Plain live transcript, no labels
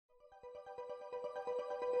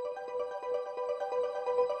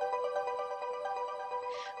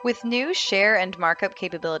With new share and markup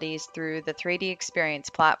capabilities through the 3DEXPERIENCE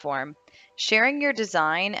platform, sharing your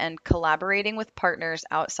design and collaborating with partners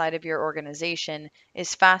outside of your organization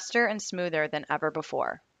is faster and smoother than ever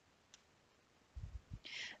before.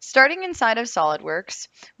 Starting inside of SOLIDWORKS,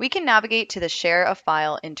 we can navigate to the Share a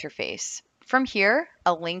File interface. From here,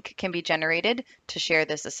 a link can be generated to share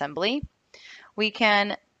this assembly. We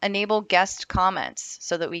can enable guest comments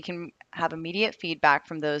so that we can have immediate feedback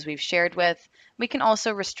from those we've shared with. We can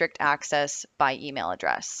also restrict access by email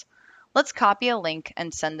address. Let's copy a link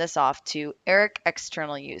and send this off to Eric,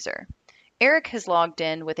 external user. Eric has logged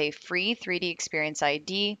in with a free 3DEXPERIENCE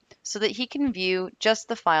ID so that he can view just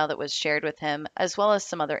the file that was shared with him, as well as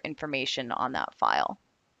some other information on that file.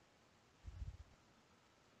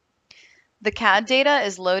 The CAD data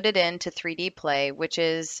is loaded into 3D Play, which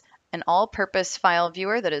is an all-purpose file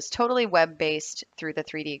viewer that is totally web-based through the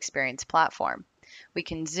 3DEXPERIENCE platform. We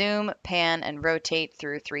can zoom, pan, and rotate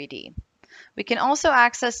through 3D. We can also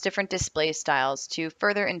access different display styles to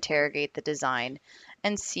further interrogate the design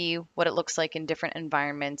and see what it looks like in different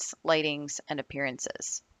environments, lightings, and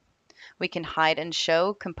appearances. We can hide and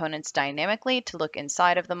show components dynamically to look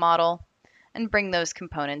inside of the model and bring those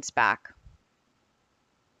components back.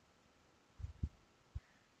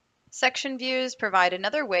 Section views provide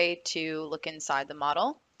another way to look inside the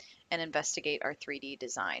model and investigate our 3D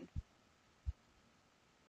design.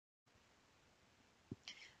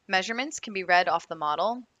 Measurements can be read off the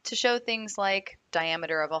model to show things like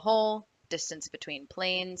diameter of a hole, distance between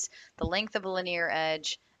planes, the length of a linear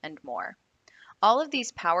edge, and more. All of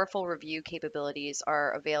these powerful review capabilities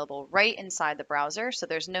are available right inside the browser, so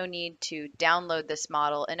there's no need to download this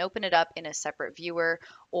model and open it up in a separate viewer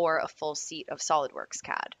or a full seat of SOLIDWORKS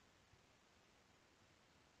CAD.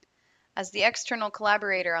 As the external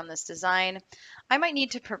collaborator on this design, I might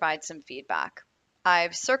need to provide some feedback.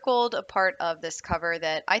 I've circled a part of this cover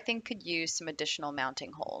that I think could use some additional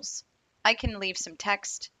mounting holes. I can leave some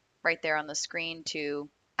text right there on the screen to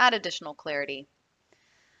add additional clarity.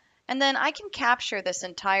 And then I can capture this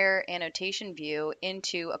entire annotation view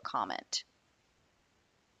into a comment.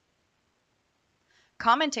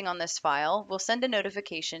 Commenting on this file will send a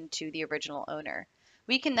notification to the original owner.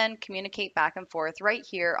 We can then communicate back and forth right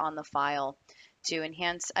here on the file to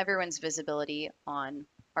enhance everyone's visibility on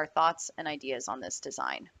our thoughts and ideas on this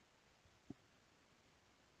design.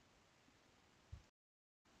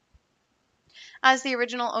 As the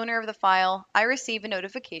original owner of the file, I receive a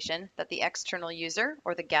notification that the external user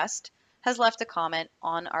or the guest has left a comment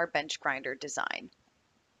on our bench grinder design.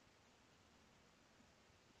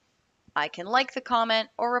 I can like the comment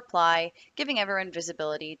or reply, giving everyone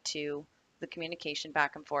visibility to the communication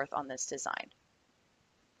back and forth on this design.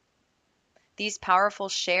 These powerful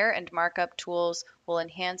share and markup tools will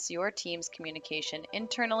enhance your team's communication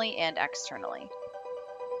internally and externally.